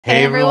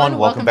Hey everyone,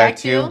 welcome back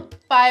to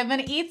 5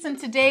 Minute Eats, and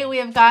today we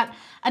have got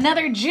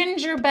another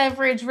ginger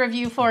beverage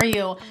review for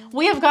you.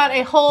 We have got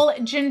a whole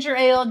ginger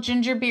ale,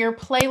 ginger beer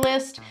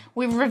playlist.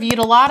 We've reviewed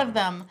a lot of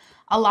them.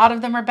 A lot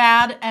of them are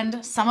bad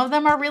and some of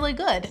them are really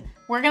good.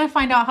 We're gonna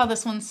find out how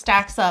this one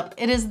stacks up.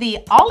 It is the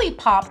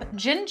Olipop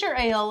Ginger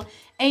Ale,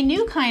 a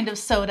new kind of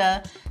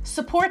soda,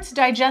 supports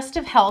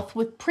digestive health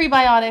with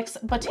prebiotics,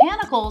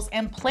 botanicals,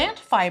 and plant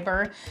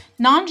fiber,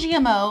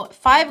 non-GMO,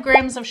 5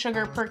 grams of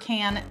sugar per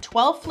can,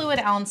 12 fluid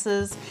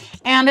ounces,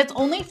 and it's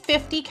only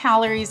 50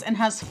 calories and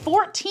has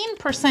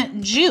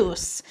 14%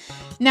 juice.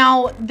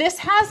 Now, this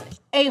has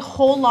a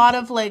whole lot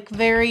of like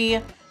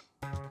very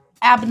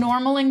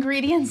abnormal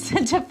ingredients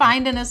to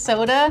find in a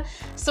soda.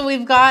 So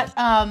we've got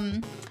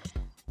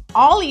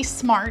Oli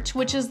Smart,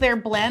 which is their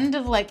blend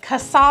of like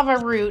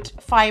cassava root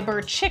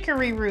fiber,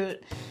 chicory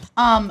root,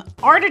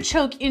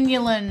 artichoke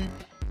inulin,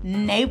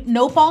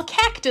 nopal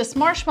cactus,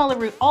 marshmallow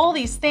root, all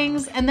these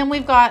things. And then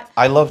we've got...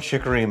 I love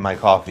chicory in my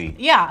coffee.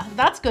 Yeah,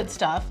 that's good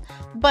stuff.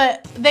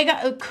 But they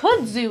got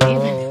kudzu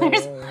even.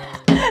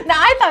 Now,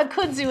 I thought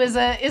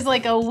kudzu is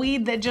like a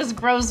weed that just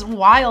grows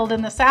wild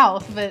in the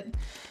South, but...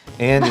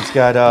 And it's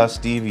got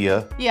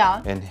stevia,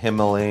 yeah, and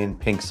Himalayan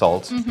pink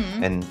salt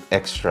and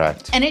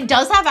extract. And it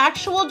does have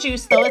actual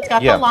juice though. It's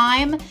got the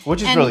lime,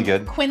 which is and really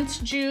good. Quince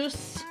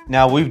juice.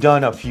 Now we've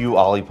done a few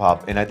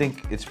Olipop, and I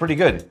think it's pretty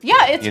good.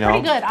 Yeah, it's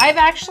pretty good. I've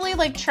actually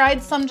like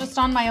tried some just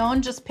on my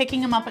own, just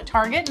picking them up at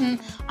Target, and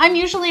I'm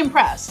usually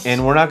impressed.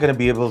 And we're not going to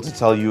be able to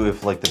tell you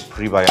if like the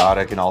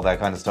prebiotic and all that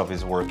kind of stuff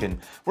is working.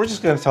 We're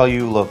just going to tell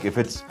you, look, if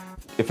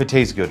it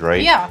tastes good,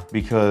 right? Yeah.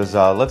 Because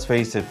let's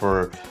face it,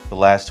 for the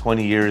last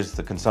 20 years,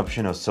 the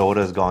consumption of soda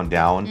has gone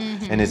down,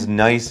 and it's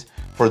nice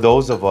for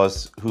those of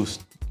us who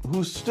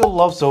still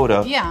love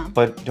soda,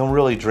 but don't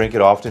really drink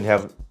it often,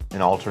 have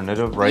an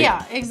alternative, right?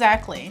 Yeah,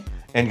 exactly.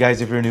 And guys,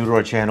 if you're new to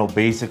our channel,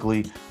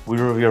 basically, we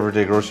review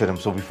everyday grocery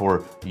items. So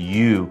before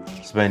you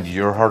spend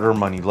your hard-earned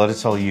money, let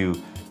us tell you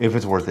if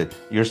it's worth it.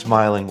 You're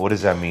smiling. What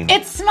does that mean?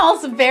 It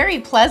smells very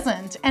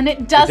pleasant, and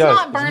it does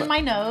not burn my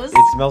nose.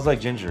 It smells like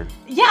ginger.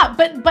 Yeah,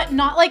 but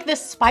not like the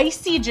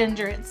spicy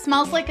ginger. It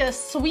smells like a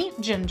sweet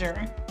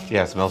ginger.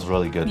 Yeah, it smells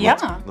really good.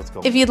 Yeah. Let's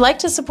go. If you'd like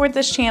to support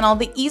this channel,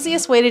 the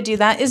easiest way to do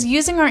that is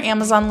using our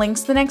Amazon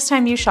links the next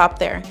time you shop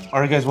there.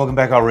 All right, guys, welcome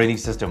back. Our rating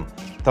system.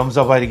 Thumbs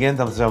up, right again,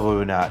 thumbs up,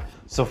 or not.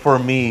 So for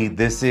me,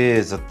 this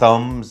is a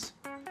thumbs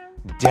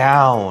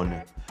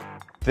down.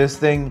 This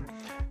thing,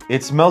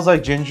 it smells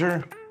like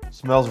ginger.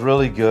 Smells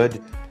really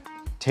good.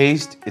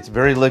 Taste, it's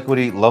very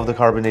liquidy. Love the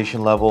carbonation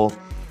level.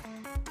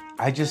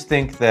 I just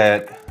think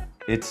that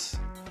it's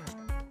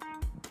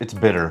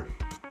bitter.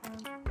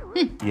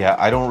 Yeah,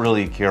 I don't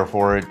really care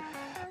for it.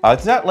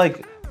 It's not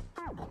like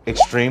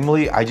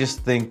extremely. I just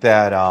think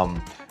that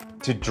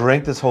to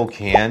drink this whole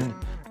can,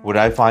 would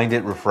I find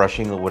it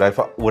refreshing?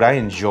 Would I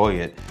enjoy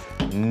it?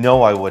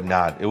 No, I would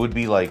not. It would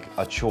be like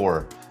a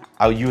chore.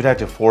 You would have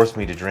to force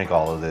me to drink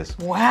all of this.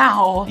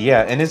 Wow.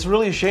 Yeah, and it's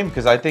really a shame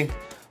because I think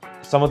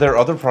some of their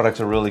other products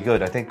are really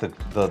good. I think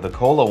the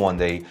cola one,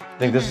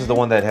 this is the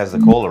one that has the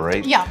cola,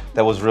 right? Yeah.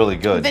 That was really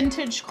good.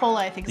 Vintage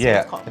cola, I think is what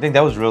it's called. I think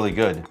that was really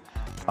good.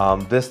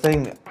 This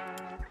thing,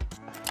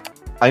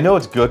 I know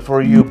it's good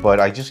for you, but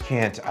I just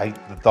can't.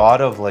 The thought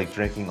of like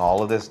drinking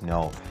all of this,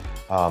 no.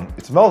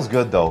 It smells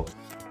good though,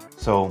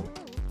 so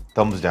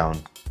thumbs down.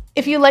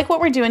 If you like what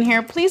we're doing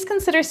here, please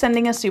consider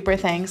sending us super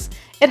thanks.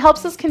 It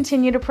helps us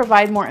continue to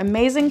provide more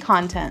amazing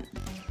content.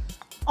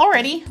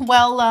 Alrighty,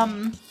 well,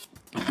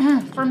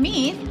 for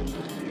me,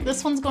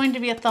 this one's going to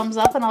be a thumbs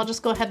up, and I'll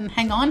just go ahead and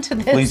hang on to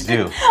this. Please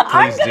do.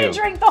 I'm gonna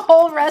drink the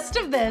whole rest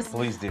of this.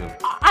 Please do.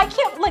 I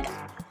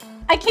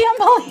can't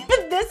believe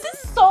it. This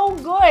is so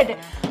good.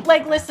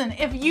 Like, listen,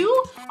 if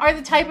you are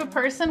the type of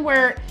person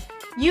where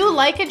you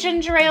like a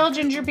ginger ale,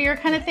 ginger beer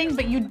kind of thing,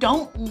 but you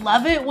don't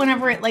love it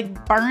whenever it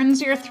like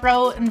burns your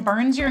throat and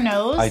burns your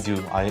nose. I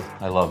do.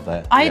 I love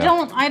that. I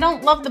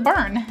don't love the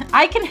burn.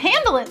 I can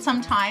handle it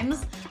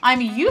sometimes.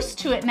 I'm used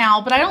to it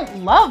now, but I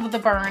don't love the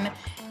burn.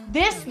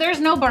 There's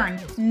no burn.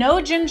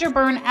 No ginger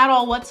burn at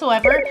all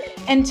whatsoever.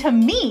 And to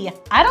me,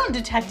 I don't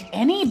detect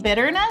any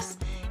bitterness.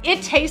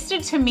 It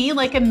tasted to me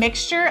like a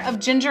mixture of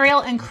ginger ale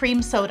and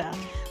cream soda.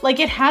 Like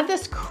it had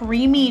this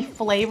creamy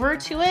flavor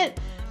to it.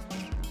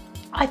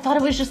 I thought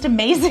it was just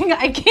amazing.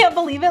 I can't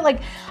believe it.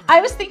 Like, I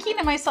was thinking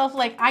to myself,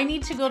 like, I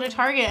need to go to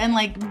Target and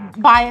like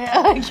buy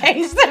a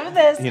case of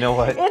this. You know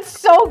what? It's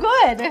so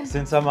good.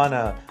 Since I'm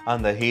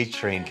on the hate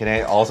train, can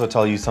I also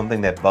tell you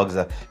something that bugs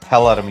the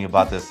hell out of me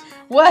about this?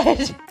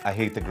 What? I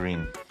hate the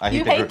green.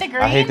 You hate the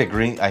green? I hate the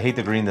green. I hate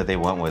the green that they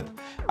went with.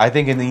 I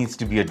think it needs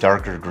to be a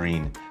darker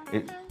green.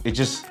 It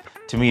just,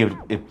 to me,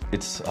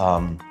 it's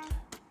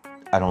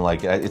I don't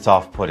like it. It's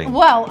off-putting.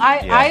 Well,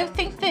 I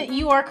think that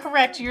you are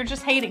correct. You're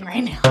just hating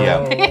right now.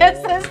 Yeah.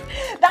 Yes,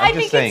 I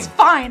think it's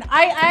fine.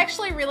 I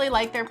actually really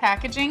like their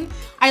packaging.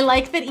 I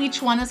like that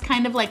each one is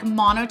kind of like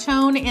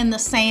monotone in the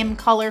same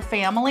color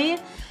family.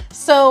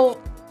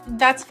 So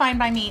that's fine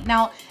by me.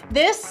 Now,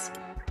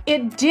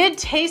 it did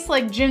taste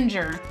like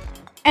ginger.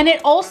 And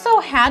it also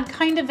had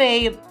kind of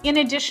a, in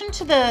addition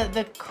to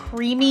the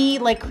creamy,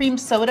 like cream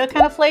soda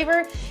kind of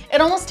flavor,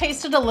 it almost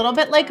tasted a little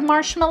bit like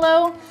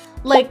marshmallow,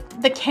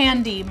 like the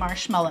candy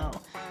marshmallow.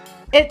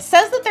 It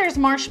says that there's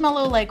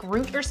marshmallow like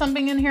root or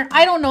something in here.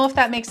 I don't know if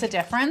that makes a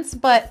difference,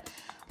 but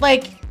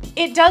like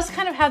it does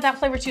kind of have that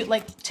flavor too.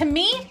 Like to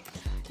me,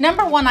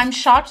 number one, I'm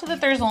shocked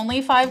that there's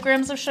only 5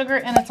 grams of sugar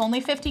and it's only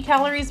 50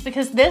 calories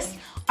because this,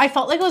 I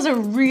felt like it was a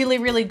really,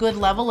 really good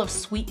level of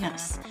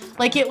sweetness.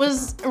 Like it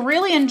was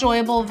really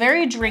enjoyable,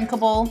 very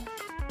drinkable.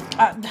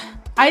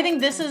 I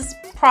think this is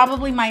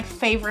probably my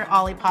favorite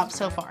Olipop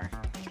so far.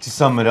 To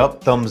sum it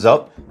up, thumbs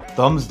up,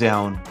 thumbs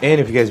down. And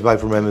if you guys buy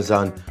from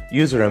Amazon,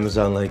 use our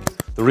Amazon link.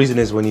 The reason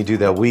is when you do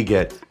that, we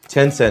get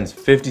 10 cents,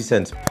 50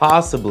 cents,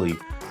 possibly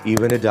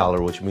even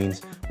 $1, which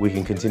means we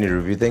can continue to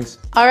review things.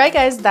 All right,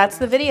 guys, that's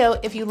the video.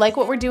 If you like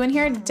what we're doing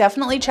here,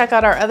 definitely check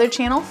out our other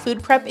channel,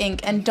 Food Prep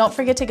Inc. And don't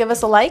forget to give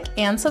us a like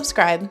and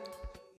subscribe.